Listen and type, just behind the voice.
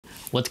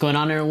What's going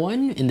on,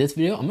 everyone? In this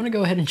video, I'm gonna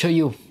go ahead and show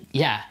you,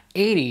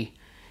 80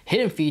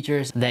 hidden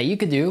features that you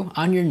could do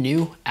on your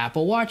new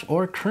Apple Watch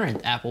or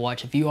current Apple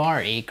Watch if you are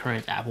a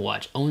current Apple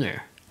Watch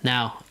owner.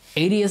 Now,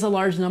 80 is a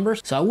large number,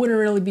 so I wouldn't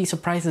really be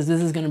surprised if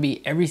this is gonna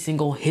be every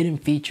single hidden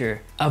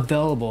feature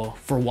available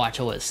for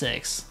watchOS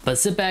 6. But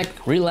sit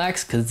back,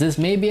 relax, because this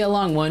may be a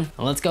long one.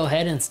 Let's go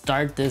ahead and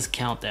start this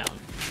countdown.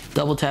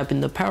 Double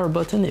tapping the power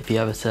button, if you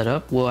have it set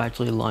up, will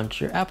actually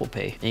launch your Apple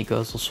Pay. And you can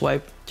also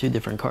swipe to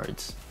different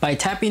cards. By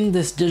tapping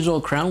this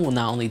digital crown will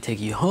not only take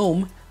you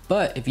home,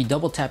 but if you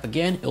double tap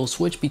again, it will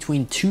switch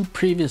between two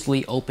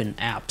previously open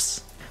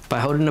apps. By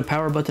holding the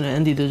power button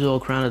and the digital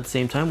crown at the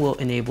same time will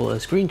enable a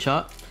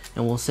screenshot,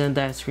 and we'll send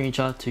that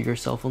screenshot to your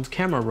cell phone's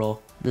camera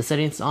roll. The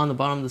settings on the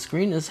bottom of the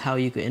screen is how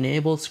you can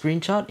enable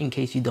screenshot in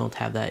case you don't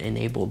have that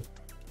enabled.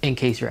 In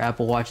case your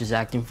Apple Watch is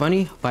acting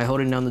funny, by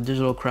holding down the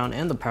digital crown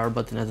and the power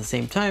button at the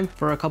same time,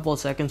 for a couple of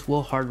seconds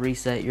will hard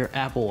reset your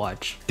Apple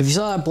Watch. If you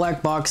saw that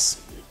black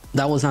box,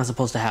 that was not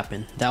supposed to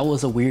happen. That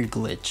was a weird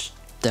glitch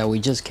that we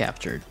just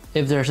captured.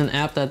 If there's an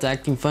app that's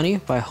acting funny,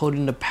 by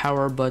holding the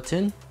power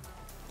button,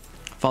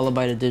 followed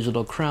by the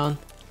digital crown,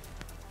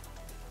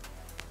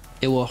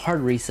 it will hard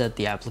reset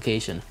the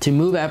application. To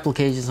move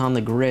applications on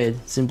the grid,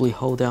 simply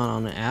hold down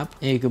on the app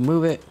and you can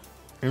move it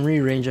and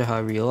rearrange it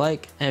however you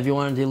like. And if you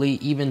want to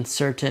delete even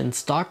certain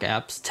stock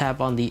apps, tap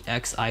on the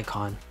X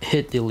icon,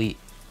 hit delete.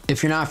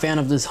 If you're not a fan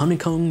of this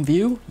honeycomb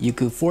view, you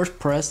could force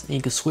press and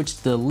you can switch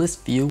to the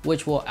list view,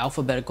 which will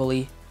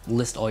alphabetically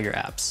list all your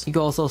apps. You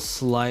can also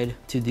slide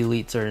to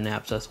delete certain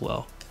apps as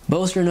well.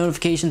 Both your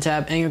notification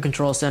tab and your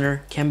control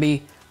center can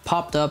be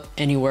popped up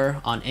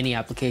anywhere on any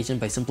application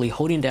by simply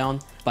holding down,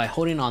 by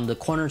holding on the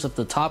corners of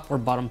the top or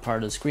bottom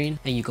part of the screen,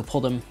 and you can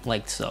pull them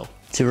like so.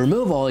 To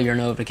remove all your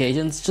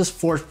notifications, just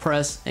force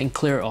press and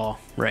clear all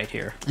right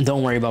here. And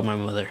don't worry about my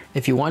mother.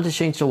 If you want to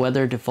change the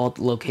weather default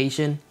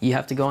location, you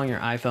have to go on your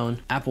iPhone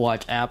Apple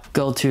Watch app,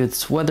 go to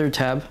its weather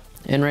tab,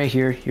 and right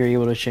here, you're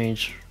able to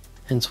change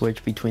and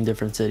switch between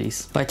different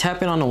cities. By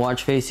tapping on the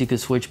watch face, you can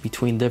switch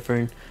between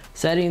different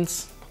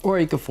settings, or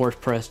you can force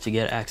press to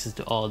get access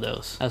to all of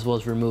those, as well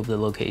as remove the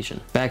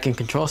location. Back in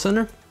Control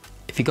Center,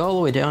 if you go all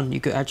the way down, you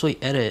could actually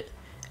edit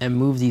and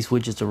move these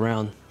widgets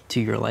around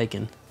to your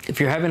liking. If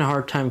you're having a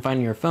hard time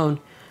finding your phone,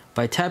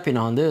 by tapping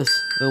on this,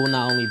 it will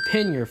not only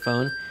pin your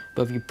phone,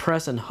 but if you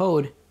press and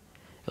hold, it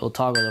will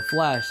toggle the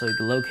flash so you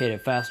can locate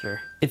it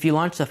faster. If you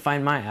launch the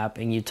Find My app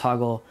and you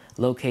toggle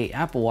Locate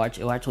Apple Watch,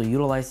 it will actually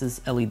utilize this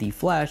LED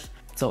flash,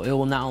 so it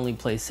will not only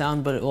play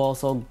sound, but it will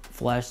also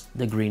flash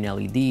the green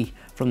LED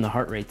from the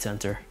heart rate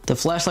sensor. The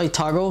flashlight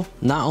toggle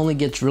not only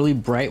gets really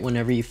bright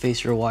whenever you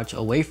face your watch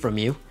away from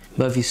you,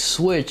 but if you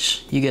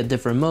switch, you get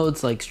different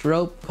modes like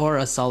strobe or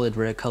a solid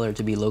red color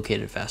to be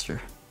located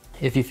faster.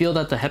 If you feel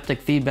that the haptic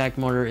feedback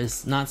motor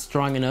is not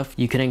strong enough,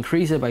 you can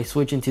increase it by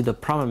switching to the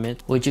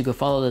prominent, which you can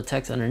follow the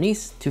text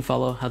underneath to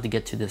follow how to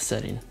get to this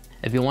setting.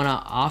 If you want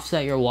to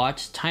offset your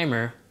watch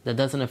timer that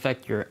doesn't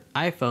affect your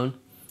iPhone,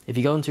 if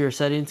you go into your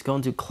settings, go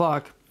into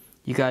clock,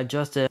 you can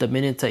adjust it the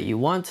minutes that you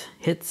want,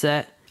 hit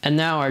set, and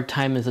now our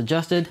time is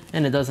adjusted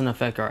and it doesn't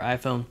affect our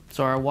iPhone.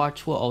 So our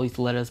watch will always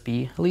let us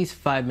be at least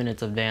 5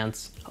 minutes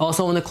advance.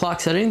 Also in the clock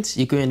settings,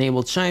 you can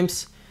enable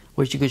chimes,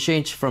 which you could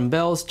change from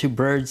bells to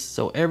birds.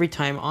 So every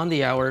time on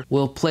the hour,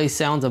 will play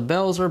sounds of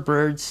bells or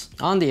birds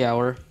on the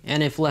hour.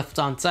 And if left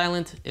on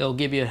silent, it'll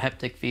give you a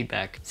haptic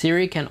feedback.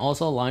 Siri can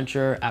also launch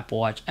your Apple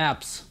Watch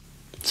apps,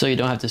 so you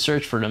don't have to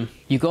search for them.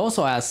 You can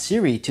also ask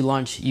Siri to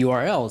launch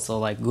URLs, so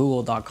like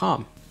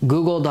google.com.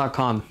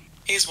 Google.com.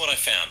 Here's what I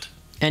found.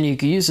 And you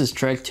can use this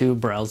trick to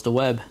browse the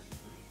web.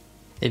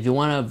 If you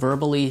want to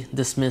verbally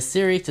dismiss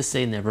Siri, just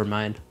say never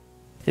mind.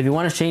 If you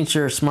want to change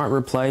your smart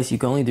replies, you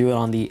can only do it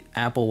on the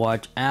Apple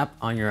Watch app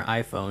on your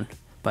iPhone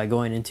by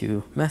going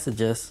into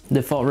messages,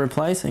 default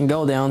replies, and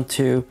go down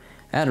to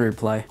add a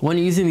reply. When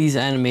using these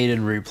animated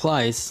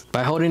replies,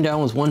 by holding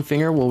down with one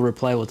finger will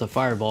reply with a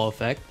fireball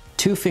effect.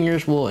 2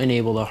 fingers will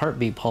enable the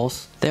heartbeat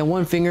pulse. Then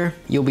 1 finger,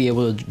 you'll be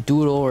able to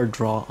doodle or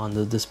draw on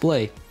the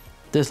display.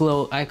 This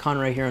little icon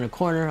right here in the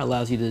corner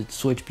allows you to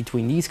switch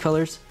between these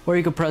colors, or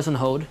you can press and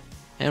hold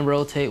and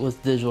rotate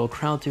with digital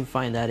crown to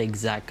find that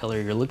exact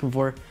color you're looking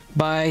for.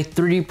 By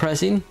 3D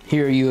pressing,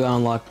 here you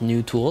unlock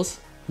new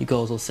tools. You can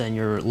also send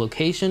your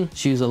location,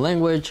 choose a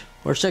language,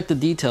 or check the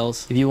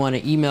details if you want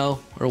to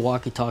email or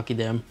walkie-talkie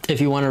them.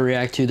 If you want to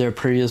react to their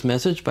previous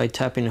message by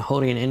tapping and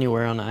holding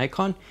anywhere on the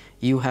icon,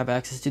 you have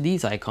access to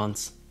these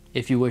icons.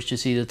 If you wish to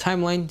see the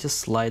timeline, just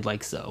slide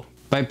like so.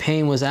 By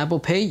paying with Apple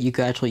Pay, you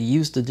can actually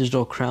use the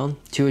digital crown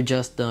to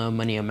adjust the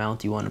money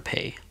amount you want to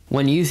pay.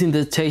 When using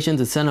dictation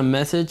to send a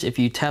message, if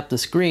you tap the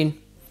screen,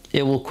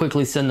 it will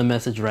quickly send the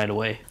message right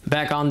away.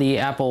 Back on the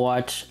Apple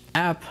Watch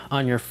app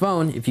on your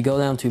phone, if you go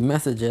down to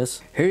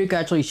messages, here you can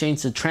actually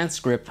change the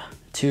transcript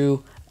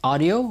to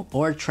audio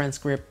or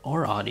transcript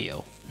or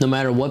audio. No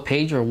matter what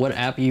page or what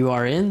app you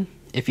are in,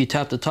 if you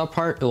tap the top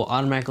part, it will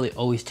automatically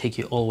always take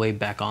you all the way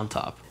back on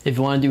top. If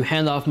you want to do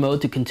handoff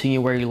mode to continue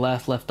where you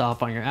left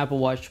off on your Apple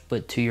Watch,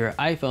 but to your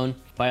iPhone,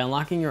 by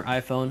unlocking your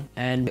iPhone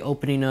and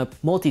opening up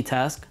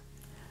multitask,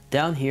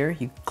 down here,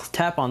 you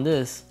tap on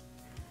this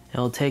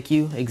It'll take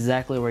you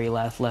exactly where you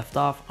last left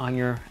off on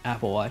your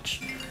Apple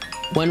Watch.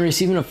 When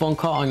receiving a phone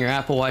call on your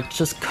Apple Watch,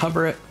 just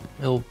cover it.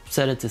 It'll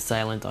set it to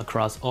silent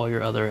across all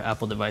your other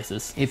Apple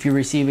devices. If you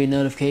receive a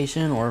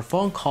notification or a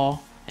phone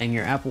call and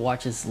your Apple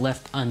Watch is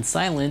left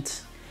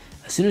unsilent,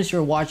 as soon as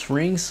your watch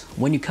rings,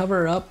 when you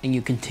cover it up and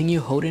you continue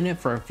holding it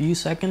for a few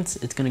seconds,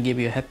 it's gonna give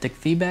you a haptic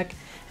feedback.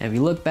 And if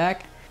you look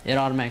back, it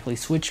automatically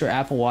switches your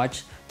Apple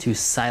Watch to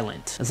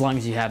silent, as long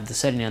as you have the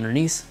setting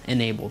underneath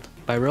enabled.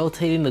 By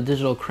rotating the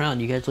digital crown,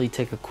 you can actually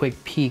take a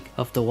quick peek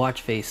of the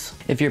watch face.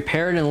 If you're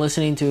paired and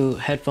listening to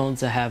headphones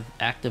that have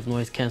active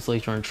noise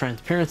cancellation or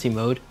transparency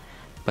mode,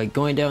 by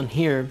going down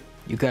here,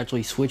 you can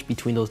actually switch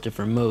between those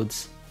different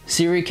modes.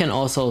 Siri can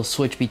also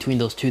switch between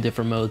those two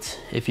different modes.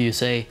 If you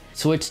say,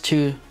 switch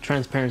to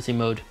transparency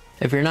mode.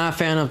 If you're not a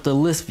fan of the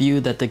list view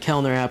that the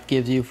calendar app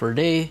gives you for a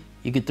day,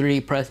 you could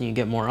 3D press and you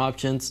get more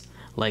options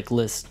like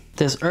list.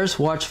 This Earth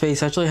watch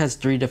face actually has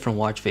 3 different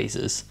watch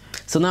faces.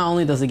 So not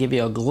only does it give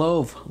you a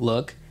globe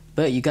look,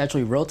 but you can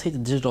actually rotate the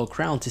digital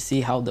crown to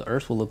see how the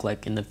Earth will look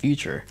like in the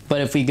future.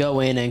 But if we go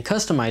in and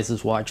customize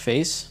this watch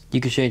face, you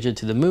can change it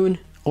to the moon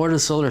or the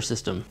solar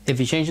system. If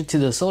you change it to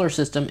the solar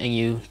system and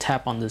you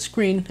tap on the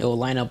screen, it will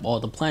line up all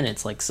the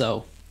planets like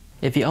so.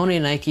 If you own a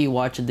Nike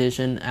Watch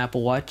Edition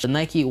Apple Watch, the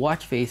Nike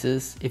watch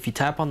faces, if you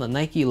tap on the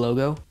Nike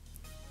logo,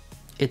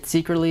 it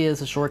secretly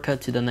is a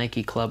shortcut to the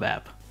Nike Club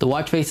app. The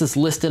watch faces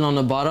listed on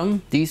the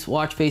bottom, these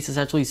watch faces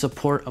actually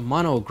support a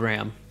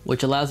monogram,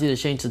 which allows you to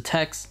change the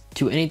text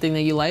to anything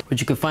that you like,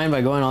 which you can find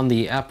by going on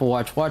the Apple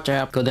Watch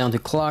app, go down to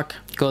clock,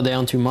 go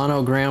down to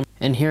monogram,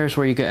 and here's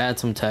where you can add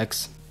some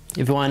text.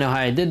 If you want to know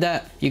how I did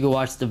that, you can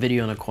watch the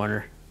video in the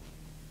corner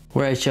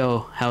where I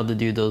show how to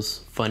do those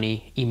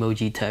funny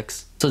emoji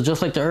texts. So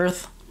just like the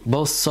Earth,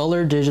 both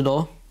Solar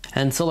Digital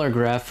and Solar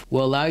Graph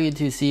will allow you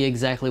to see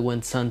exactly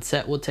when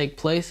sunset will take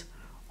place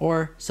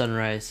or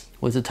sunrise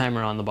with a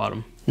timer on the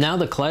bottom. Now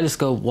the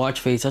Kaleidoscope watch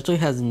face actually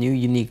has new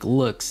unique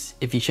looks.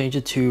 If you change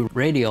it to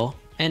radial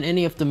and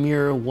any of the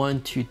mirror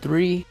 1, 2,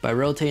 3 by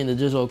rotating the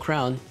digital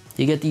crown,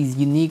 you get these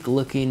unique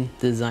looking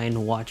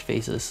designed watch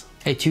faces.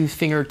 A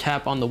 2-finger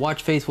tap on the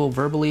watch face will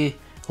verbally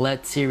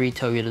let Siri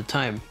tell you the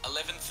time.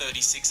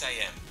 11:36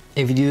 a.m.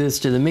 If you do this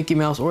to the Mickey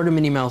Mouse or the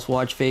Minnie Mouse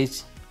watch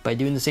face, by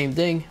doing the same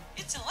thing,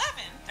 It's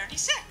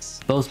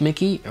 11:36. both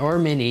Mickey or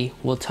Minnie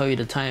will tell you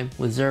the time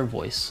with their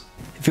voice.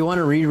 If you want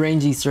to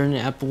rearrange these certain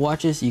Apple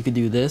Watches, you could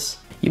do this.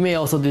 You may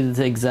also do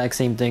the exact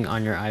same thing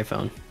on your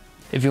iPhone.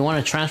 If you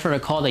want to transfer the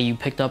call that you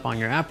picked up on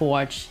your Apple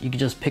Watch, you can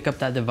just pick up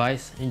that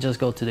device and just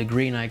go to the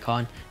green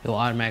icon. It will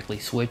automatically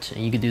switch,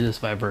 and you can do this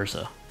vice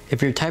versa.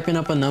 If you're typing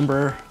up a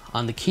number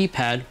on the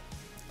keypad,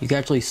 you can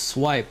actually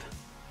swipe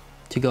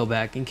to go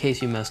back in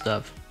case you messed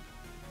up,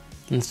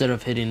 instead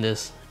of hitting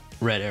this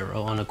red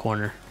arrow on the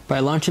corner. By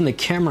launching the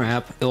camera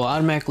app, it will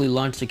automatically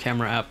launch the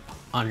camera app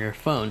on your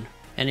phone.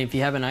 And if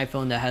you have an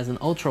iPhone that has an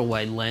ultra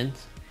wide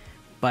lens,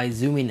 by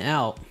zooming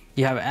out,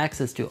 you have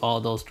access to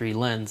all those 3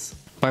 lenses.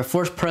 By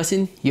force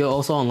pressing, you'll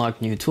also unlock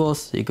new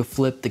tools, so you can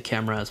flip the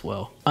camera as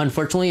well.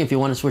 Unfortunately, if you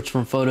want to switch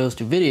from photos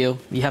to video,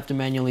 you have to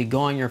manually go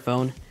on your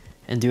phone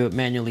and do it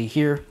manually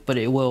here, but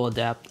it will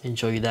adapt and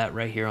show you that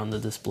right here on the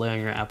display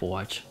on your Apple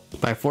Watch.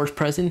 By force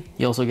pressing,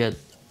 you also get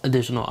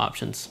additional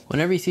options.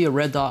 Whenever you see a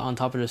red dot on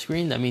top of the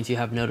screen, that means you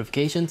have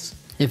notifications.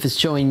 If it's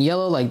showing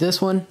yellow like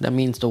this one, that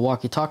means the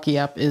walkie-talkie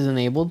app is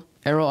enabled.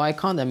 Arrow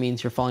icon, that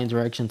means you're following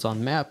directions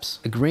on maps.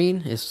 A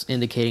green is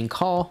indicating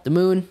call. The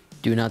moon,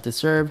 do not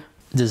disturb.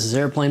 This is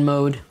airplane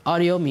mode.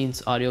 Audio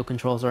means audio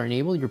controls are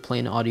enabled. You're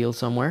playing audio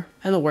somewhere.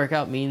 And the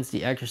workout means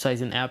the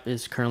exercising app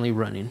is currently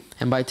running.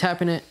 And by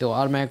tapping it, it will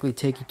automatically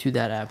take you to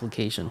that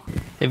application.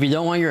 If you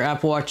don't want your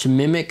Apple Watch to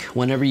mimic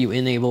whenever you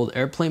enabled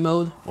airplane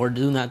mode or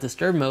do not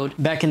disturb mode,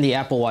 back in the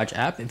Apple Watch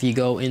app, if you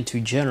go into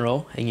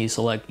general and you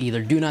select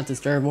either do not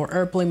disturb or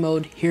airplane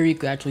mode, here you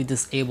can actually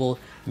disable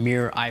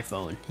mirror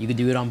iPhone. You can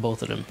do it on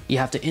both of them. You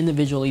have to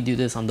individually do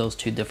this on those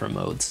 2 different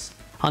modes.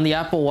 On the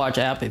Apple Watch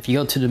app, if you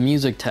go to the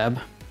music tab,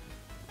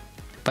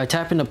 by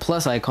tapping the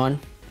plus icon,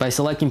 by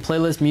selecting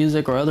playlist,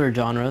 music, or other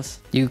genres,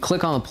 you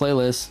click on the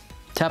playlist,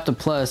 tap the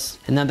plus,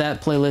 and then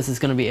that playlist is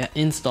going to be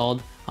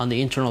installed on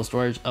the internal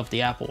storage of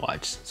the Apple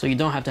Watch. So you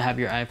don't have to have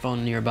your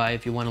iPhone nearby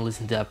if you want to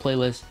listen to that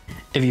playlist.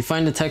 If you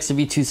find the text to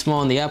be too small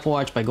on the Apple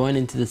Watch, by going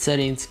into the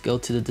settings, go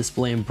to the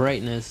display and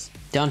brightness.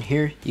 Down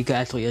here, you can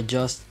actually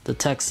adjust the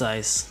text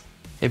size.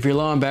 If you're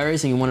low on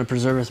batteries and you want to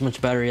preserve as much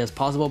battery as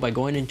possible, by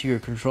going into your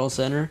control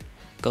center,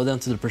 go down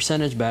to the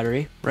percentage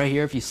battery. Right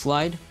here, if you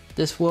slide,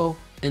 this will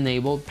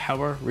enable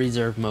power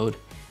reserve mode.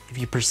 If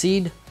you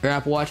proceed, your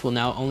Apple Watch will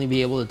now only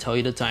be able to tell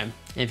you the time.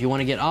 And if you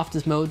want to get off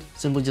this mode,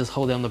 simply just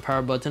hold down the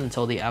power button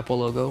until the Apple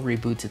logo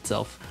reboots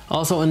itself.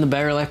 Also in the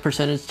battery life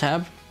percentage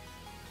tab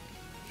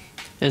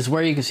is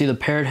where you can see the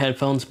paired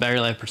headphones battery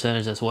life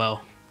percentage as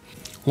well.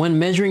 When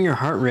measuring your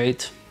heart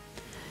rate,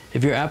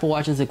 if your Apple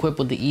Watch is equipped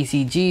with the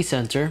ECG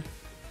sensor,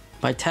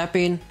 by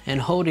tapping and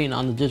holding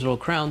on the digital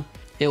crown,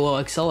 it will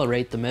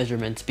accelerate the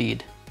measurement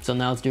speed. So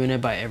now it's doing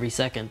it by every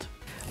second.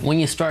 When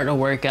you start a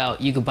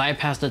workout, you can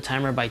bypass the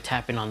timer by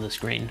tapping on the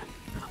screen.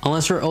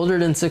 Unless you're older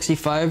than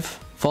 65,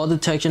 Fall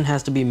detection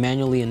has to be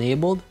manually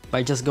enabled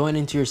by just going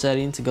into your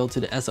settings to go to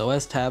the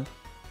SOS tab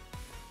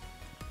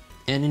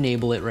and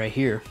enable it right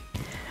here.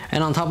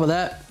 And on top of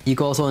that, you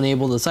can also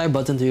enable the side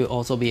button to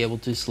also be able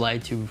to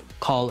slide to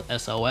call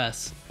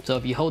SOS. So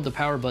if you hold the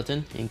power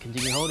button and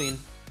continue holding,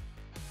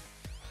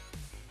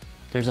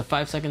 there's a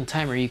 5-second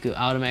timer you could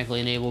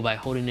automatically enable by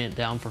holding it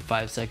down for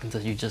 5 seconds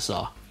as you just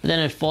saw. Then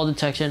if fall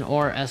detection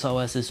or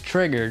SOS is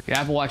triggered, your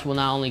Apple Watch will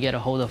not only get a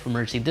hold of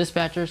emergency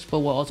dispatchers, but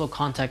will also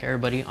contact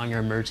everybody on your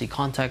emergency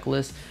contact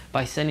list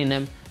by sending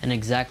them an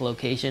exact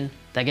location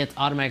that gets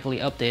automatically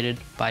updated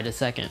by the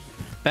second.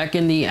 Back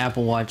in the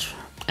Apple Watch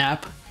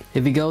app,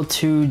 if you go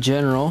to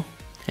General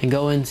and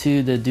go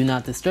into the Do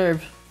Not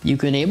Disturb, you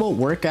can enable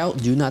Workout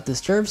Do Not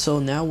Disturb. So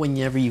now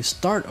whenever you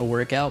start a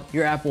workout,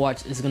 your Apple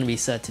Watch is going to be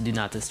set to Do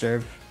Not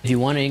Disturb. If you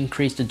want to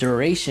increase the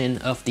duration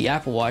of the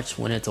Apple Watch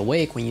when it's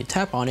awake, when you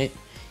tap on it,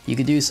 you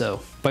could do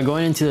so by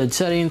going into the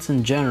settings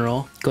in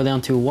General, go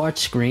down to Watch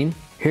Screen.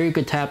 Here you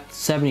could tap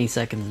 70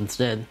 seconds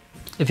instead.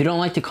 If you don't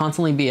like to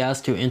constantly be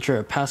asked to enter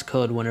a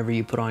passcode whenever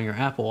you put on your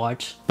Apple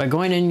Watch, by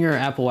going in your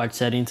Apple Watch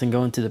settings and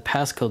going to the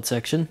passcode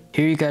section,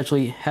 here you can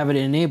actually have it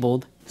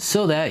enabled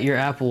so that your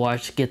Apple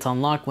Watch gets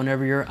unlocked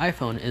whenever your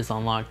iPhone is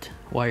unlocked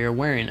while you're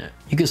wearing it.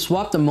 You can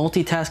swap the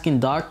multitasking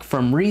dock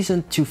from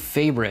recent to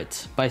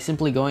favorites by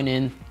simply going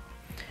in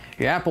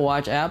your Apple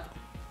Watch app,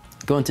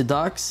 go into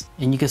docks,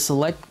 and you can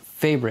select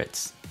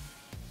favorites.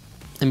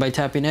 And by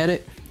tapping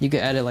edit, you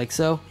can add it like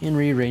so and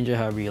rearrange it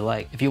however you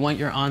like. If you want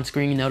your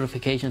on-screen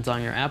notifications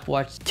on your Apple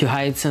Watch to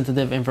hide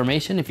sensitive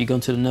information, if you go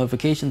to the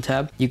notification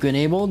tab, you can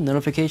enable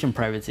notification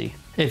privacy.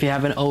 If you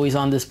have an always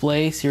on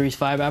display Series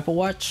 5 Apple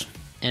Watch,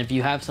 and if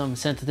you have some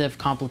sensitive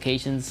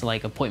complications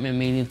like appointment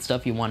meeting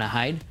stuff you want to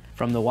hide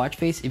from the watch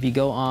face, if you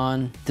go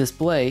on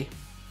display,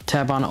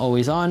 tap on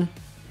always on,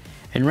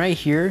 and right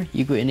here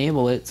you could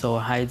enable it so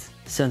it hides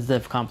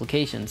sensitive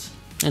complications.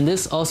 And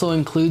this also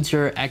includes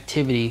your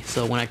activity.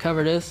 So when I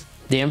cover this,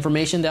 the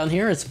information down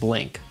here is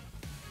blank.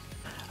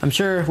 I'm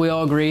sure we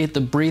all agree the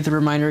breathe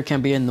reminder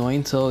can be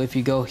annoying. So if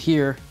you go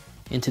here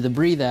into the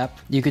breathe app,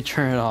 you could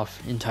turn it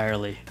off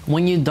entirely.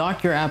 When you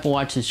dock your Apple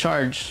Watch to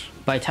charge,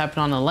 by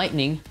tapping on the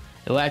lightning,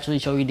 it will actually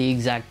show you the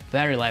exact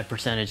battery life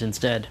percentage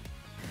instead.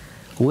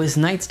 With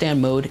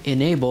nightstand mode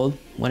enabled,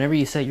 whenever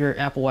you set your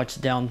Apple Watch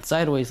down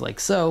sideways like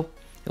so,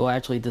 it will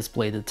actually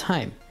display the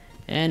time.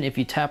 And if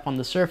you tap on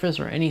the surface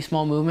or any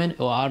small movement, it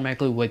will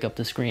automatically wake up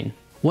the screen.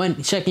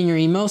 When checking your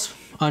emails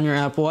on your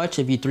Apple Watch,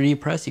 if you 3D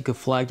press, you could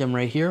flag them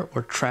right here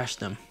or trash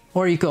them.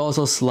 Or you could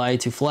also slide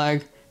to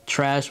flag,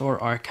 trash,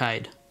 or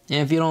archive. And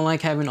if you don't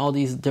like having all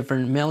these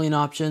different mailing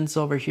options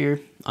over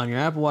here on your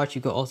Apple Watch,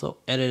 you could also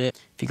edit it.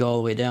 If you go all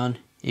the way down,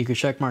 you could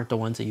check mark the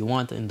ones that you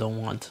want and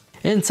don't want.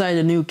 Inside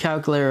the new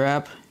calculator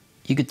app,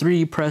 you could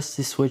 3D press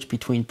to switch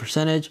between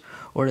percentage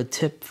or the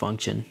tip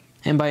function.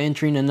 And by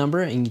entering a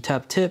number and you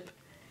tap tip,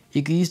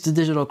 you can use the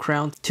digital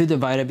crown to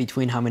divide it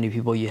between how many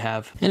people you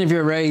have. And if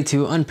you're ready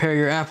to unpair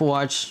your Apple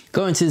Watch,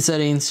 go into the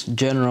settings,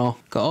 General,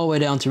 go all the way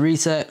down to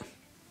reset,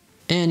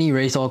 and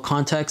erase all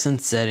contacts and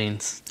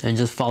settings, and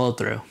just follow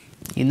through.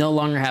 You no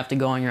longer have to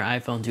go on your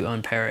iPhone to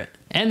unpair it.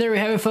 And there we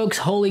have it, folks.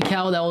 Holy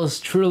cow, that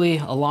was truly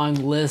a long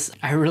list.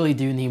 I really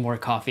do need more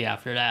coffee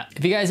after that.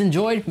 If you guys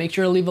enjoyed, make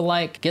sure to leave a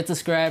like, get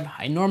subscribed.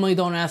 I normally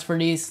don't ask for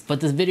these,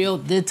 but this video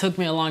did took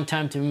me a long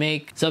time to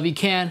make. So if you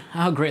can,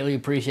 I'll greatly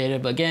appreciate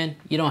it. But again,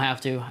 you don't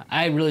have to.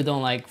 I really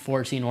don't like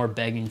forcing or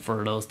begging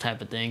for those type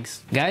of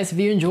things. Guys, if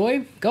you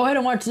enjoyed, go ahead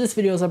and watch this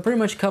video as I pretty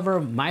much cover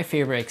my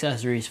favorite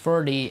accessories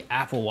for the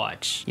Apple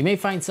Watch. You may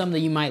find some that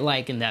you might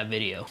like in that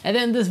video. And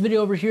then this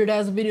video over here,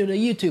 that's a video of the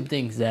YouTube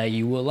things that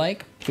you will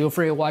like. Feel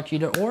free to watch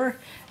either or.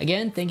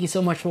 Again, thank you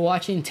so much for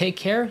watching. Take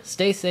care,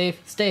 stay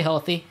safe, stay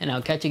healthy, and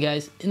I'll catch you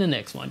guys in the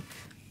next one.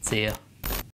 See ya.